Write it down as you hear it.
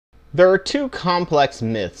There are two complex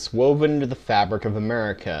myths woven into the fabric of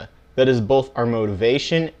America that is both our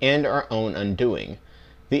motivation and our own undoing.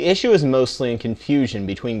 The issue is mostly in confusion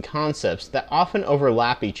between concepts that often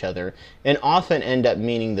overlap each other and often end up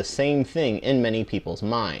meaning the same thing in many people's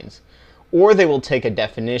minds. Or they will take a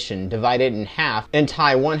definition, divide it in half, and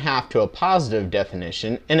tie one half to a positive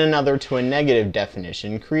definition and another to a negative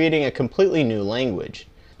definition, creating a completely new language.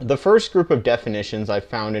 The first group of definitions I've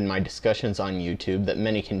found in my discussions on YouTube that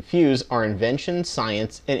many confuse are invention,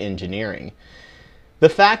 science, and engineering. The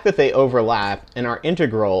fact that they overlap and are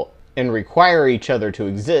integral and require each other to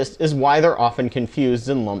exist is why they're often confused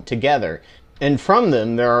and lumped together, and from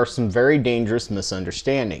them there are some very dangerous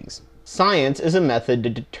misunderstandings. Science is a method to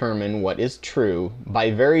determine what is true by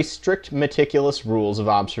very strict, meticulous rules of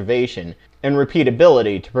observation and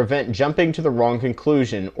repeatability to prevent jumping to the wrong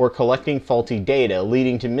conclusion or collecting faulty data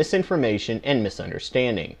leading to misinformation and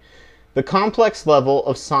misunderstanding. The complex level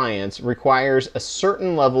of science requires a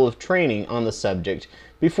certain level of training on the subject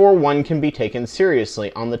before one can be taken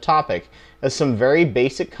seriously on the topic, as some very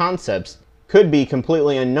basic concepts could be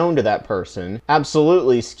completely unknown to that person,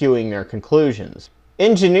 absolutely skewing their conclusions.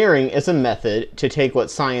 Engineering is a method to take what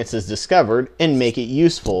science has discovered and make it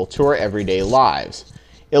useful to our everyday lives.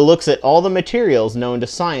 It looks at all the materials known to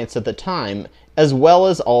science at the time, as well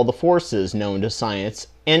as all the forces known to science,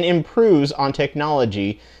 and improves on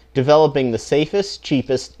technology, developing the safest,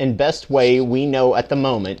 cheapest, and best way we know at the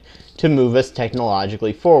moment to move us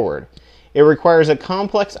technologically forward. It requires a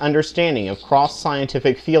complex understanding of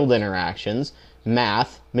cross-scientific field interactions,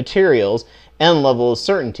 math, materials, and level of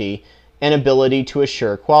certainty, and ability to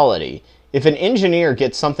assure quality. If an engineer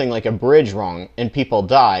gets something like a bridge wrong and people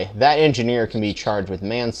die, that engineer can be charged with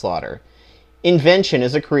manslaughter. Invention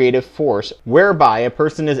is a creative force whereby a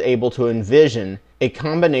person is able to envision a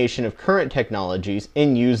combination of current technologies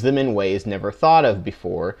and use them in ways never thought of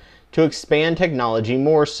before to expand technology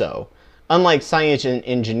more so. Unlike science and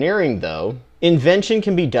engineering, though, invention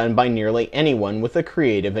can be done by nearly anyone with a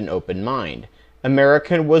creative and open mind.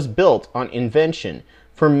 America was built on invention,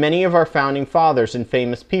 for many of our founding fathers and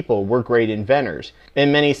famous people were great inventors,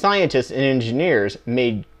 and many scientists and engineers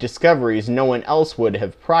made discoveries no one else would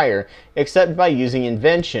have prior, except by using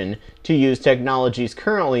invention to use technologies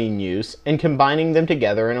currently in use and combining them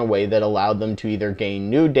together in a way that allowed them to either gain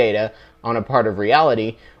new data on a part of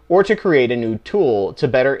reality or to create a new tool to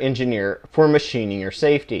better engineer for machining or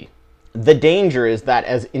safety. The danger is that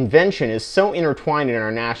as invention is so intertwined in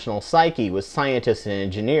our national psyche with scientists and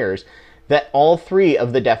engineers, that all three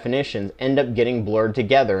of the definitions end up getting blurred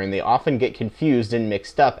together and they often get confused and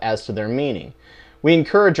mixed up as to their meaning. We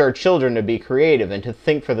encourage our children to be creative and to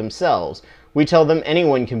think for themselves. We tell them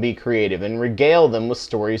anyone can be creative and regale them with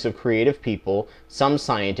stories of creative people, some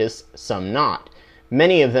scientists, some not.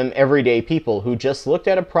 Many of them everyday people who just looked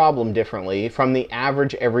at a problem differently from the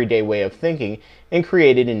average everyday way of thinking and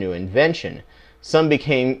created a new invention. Some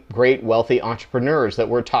became great wealthy entrepreneurs that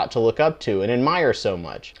we're taught to look up to and admire so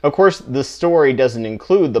much. Of course, the story doesn't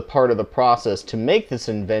include the part of the process to make this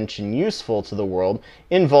invention useful to the world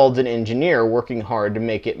involved an engineer working hard to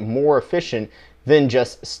make it more efficient than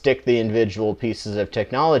just stick the individual pieces of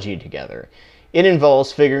technology together. It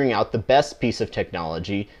involves figuring out the best piece of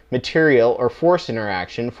technology, material, or force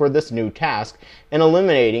interaction for this new task and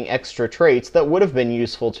eliminating extra traits that would have been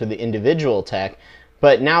useful to the individual tech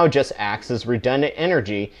but now just acts as redundant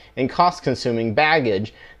energy and cost-consuming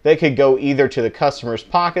baggage that could go either to the customer's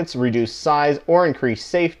pockets, reduce size, or increase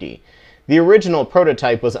safety. The original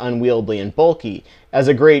prototype was unwieldy and bulky, as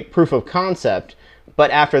a great proof of concept, but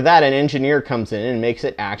after that an engineer comes in and makes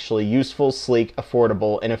it actually useful, sleek,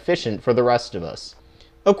 affordable, and efficient for the rest of us.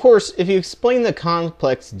 Of course, if you explain the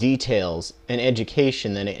complex details and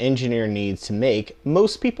education that an engineer needs to make,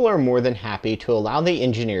 most people are more than happy to allow the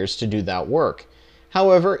engineers to do that work.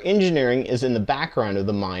 However, engineering is in the background of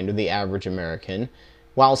the mind of the average American,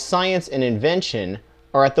 while science and invention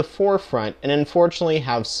are at the forefront and unfortunately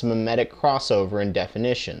have some mimetic crossover in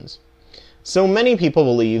definitions. So many people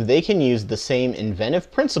believe they can use the same inventive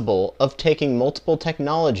principle of taking multiple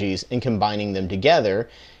technologies and combining them together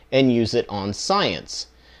and use it on science.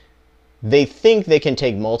 They think they can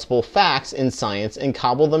take multiple facts in science and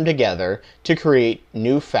cobble them together to create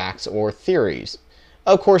new facts or theories.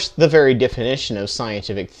 Of course, the very definition of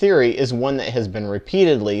scientific theory is one that has been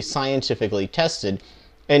repeatedly scientifically tested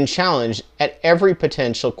and challenged at every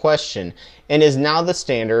potential question and is now the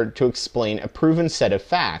standard to explain a proven set of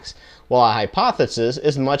facts, while a hypothesis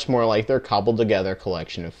is much more like their cobbled together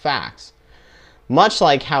collection of facts. Much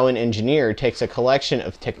like how an engineer takes a collection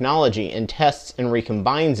of technology and tests and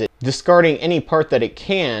recombines it, discarding any part that it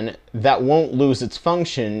can that won't lose its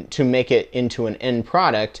function to make it into an end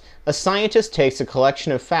product, a scientist takes a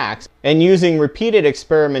collection of facts and using repeated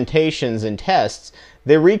experimentations and tests,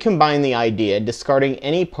 they recombine the idea, discarding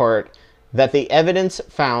any part that the evidence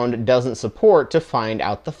found doesn't support to find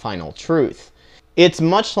out the final truth. It's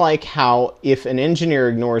much like how if an engineer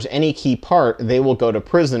ignores any key part, they will go to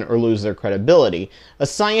prison or lose their credibility. A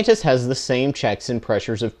scientist has the same checks and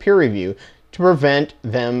pressures of peer review to prevent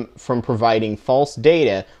them from providing false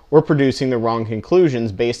data or producing the wrong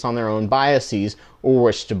conclusions based on their own biases or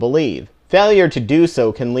wish to believe. Failure to do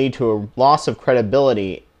so can lead to a loss of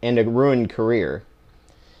credibility and a ruined career.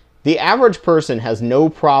 The average person has no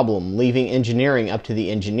problem leaving engineering up to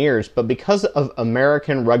the engineers, but because of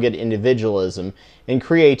American rugged individualism and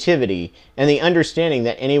creativity and the understanding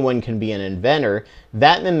that anyone can be an inventor,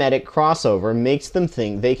 that mimetic crossover makes them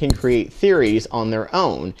think they can create theories on their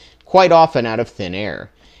own, quite often out of thin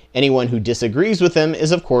air. Anyone who disagrees with them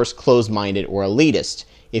is of course closed-minded or elitist.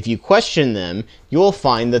 If you question them, you will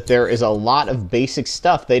find that there is a lot of basic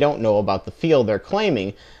stuff they don't know about the field they're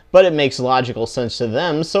claiming, but it makes logical sense to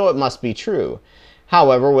them, so it must be true.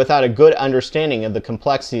 However, without a good understanding of the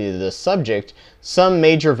complexity of this subject, some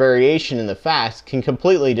major variation in the facts can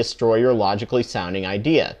completely destroy your logically sounding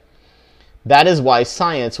idea. That is why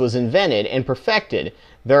science was invented and perfected.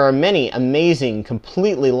 There are many amazing,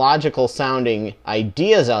 completely logical sounding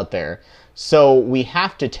ideas out there, so we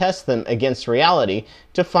have to test them against reality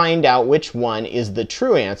to find out which one is the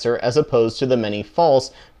true answer as opposed to the many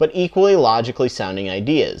false but equally logically sounding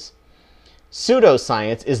ideas.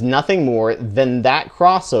 Pseudoscience is nothing more than that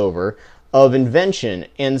crossover of invention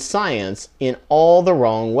and science in all the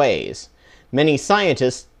wrong ways. Many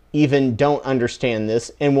scientists even don't understand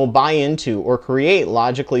this and will buy into or create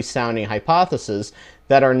logically sounding hypotheses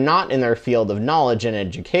that are not in their field of knowledge and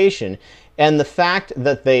education, and the fact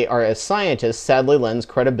that they are a scientist sadly lends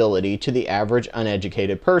credibility to the average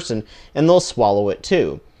uneducated person, and they'll swallow it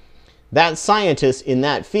too. That scientist in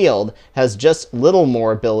that field has just little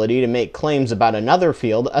more ability to make claims about another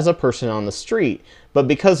field as a person on the street, but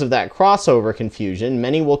because of that crossover confusion,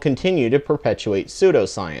 many will continue to perpetuate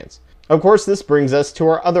pseudoscience. Of course, this brings us to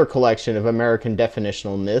our other collection of American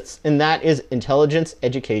definitional myths, and that is intelligence,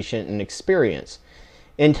 education, and experience.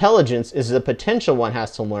 Intelligence is the potential one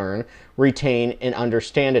has to learn, retain, and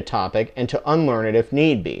understand a topic, and to unlearn it if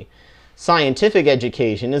need be. Scientific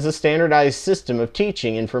education is a standardized system of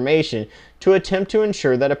teaching information to attempt to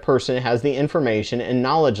ensure that a person has the information and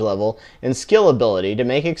knowledge level and skill ability to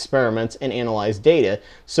make experiments and analyze data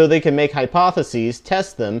so they can make hypotheses,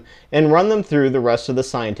 test them, and run them through the rest of the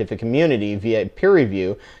scientific community via peer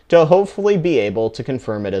review to hopefully be able to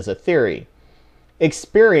confirm it as a theory.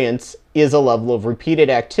 Experience is a level of repeated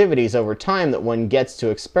activities over time that one gets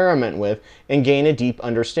to experiment with and gain a deep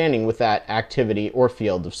understanding with that activity or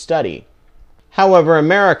field of study. However,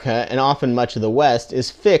 America, and often much of the West,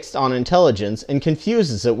 is fixed on intelligence and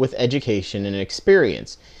confuses it with education and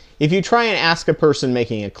experience. If you try and ask a person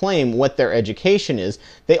making a claim what their education is,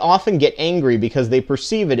 they often get angry because they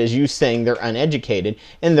perceive it as you saying they're uneducated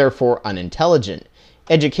and therefore unintelligent.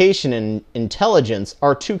 Education and intelligence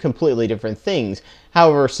are two completely different things.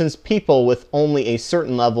 However, since people with only a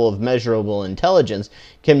certain level of measurable intelligence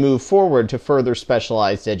can move forward to further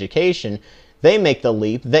specialized education, they make the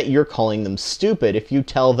leap that you're calling them stupid if you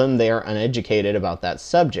tell them they are uneducated about that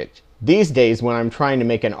subject. These days, when I'm trying to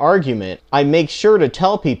make an argument, I make sure to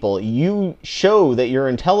tell people, you show that you're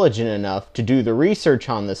intelligent enough to do the research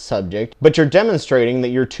on this subject, but you're demonstrating that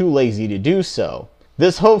you're too lazy to do so.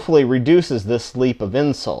 This hopefully reduces this leap of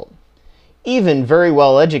insult. Even very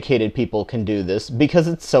well-educated people can do this because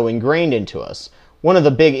it's so ingrained into us. One of the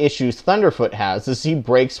big issues Thunderfoot has is he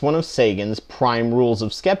breaks one of Sagan's prime rules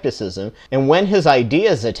of skepticism, and when his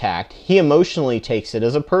idea is attacked, he emotionally takes it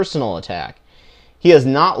as a personal attack. He has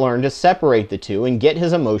not learned to separate the two and get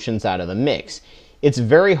his emotions out of the mix. It's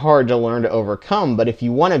very hard to learn to overcome, but if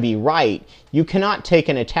you want to be right, you cannot take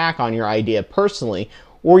an attack on your idea personally,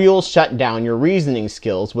 or you'll shut down your reasoning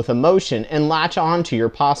skills with emotion and latch on to your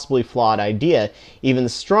possibly flawed idea even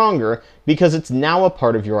stronger because it's now a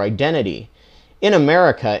part of your identity. In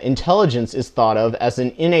America, intelligence is thought of as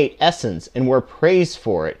an innate essence, and we're praised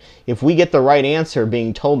for it if we get the right answer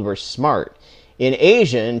being told we're smart. In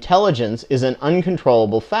Asia, intelligence is an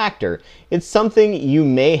uncontrollable factor. It's something you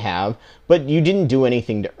may have, but you didn't do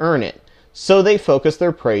anything to earn it. So they focus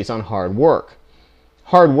their praise on hard work.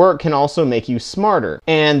 Hard work can also make you smarter,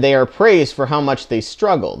 and they are praised for how much they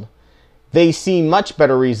struggled. They see much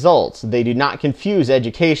better results. They do not confuse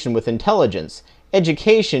education with intelligence.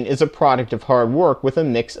 Education is a product of hard work with a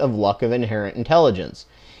mix of luck and inherent intelligence.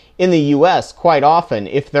 In the US, quite often,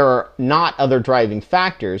 if there are not other driving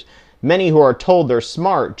factors, many who are told they're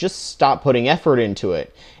smart just stop putting effort into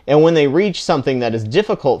it. And when they reach something that is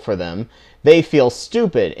difficult for them, they feel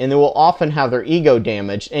stupid and they will often have their ego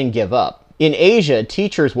damaged and give up. In Asia,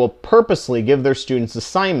 teachers will purposely give their students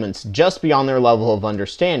assignments just beyond their level of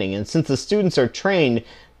understanding. And since the students are trained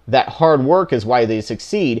that hard work is why they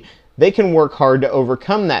succeed, they can work hard to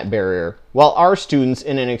overcome that barrier, while our students,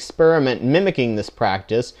 in an experiment mimicking this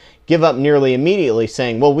practice, give up nearly immediately,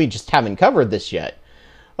 saying, well, we just haven't covered this yet.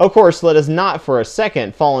 Of course, let us not for a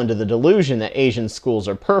second fall into the delusion that Asian schools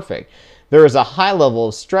are perfect. There is a high level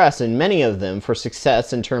of stress in many of them for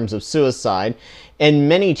success in terms of suicide, and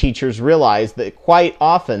many teachers realize that quite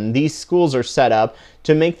often these schools are set up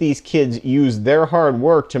to make these kids use their hard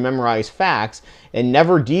work to memorize facts and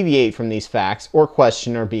never deviate from these facts or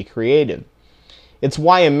question or be creative. It's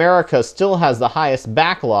why America still has the highest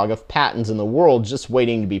backlog of patents in the world just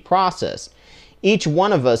waiting to be processed. Each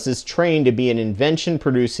one of us is trained to be an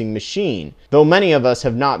invention-producing machine, though many of us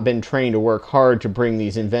have not been trained to work hard to bring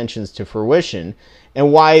these inventions to fruition,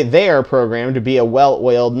 and why they are programmed to be a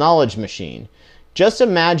well-oiled knowledge machine. Just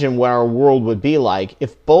imagine what our world would be like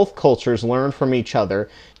if both cultures learned from each other,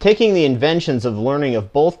 taking the inventions of learning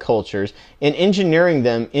of both cultures and engineering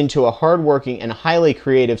them into a hardworking and highly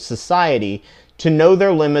creative society to know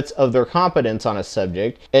their limits of their competence on a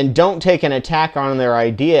subject, and don't take an attack on their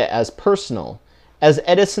idea as personal. As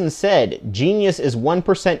Edison said, genius is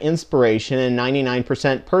 1% inspiration and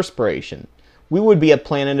 99% perspiration. We would be a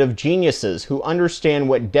planet of geniuses who understand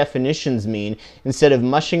what definitions mean instead of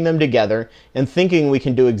mushing them together and thinking we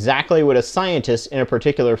can do exactly what a scientist in a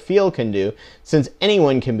particular field can do, since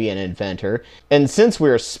anyone can be an inventor, and since we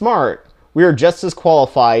are smart, we are just as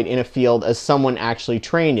qualified in a field as someone actually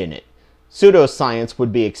trained in it. Pseudoscience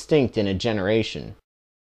would be extinct in a generation.